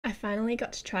finally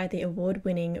got to try the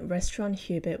award-winning restaurant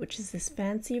Hubert, which is this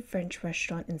fancy French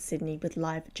restaurant in Sydney with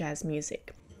live jazz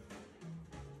music.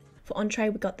 For entree,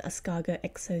 we got the Escargots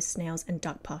XO snails and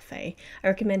duck parfait. I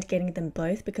recommend getting them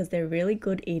both because they're really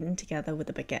good eaten together with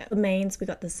a baguette. For mains, we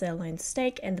got the sirloin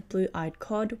steak and the blue-eyed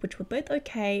cod, which were both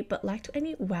okay, but lacked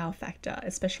any wow factor,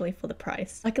 especially for the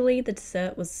price. Luckily, the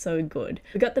dessert was so good.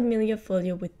 We got the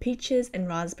mediocre with peaches and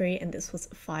raspberry, and this was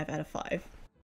 5 out of 5.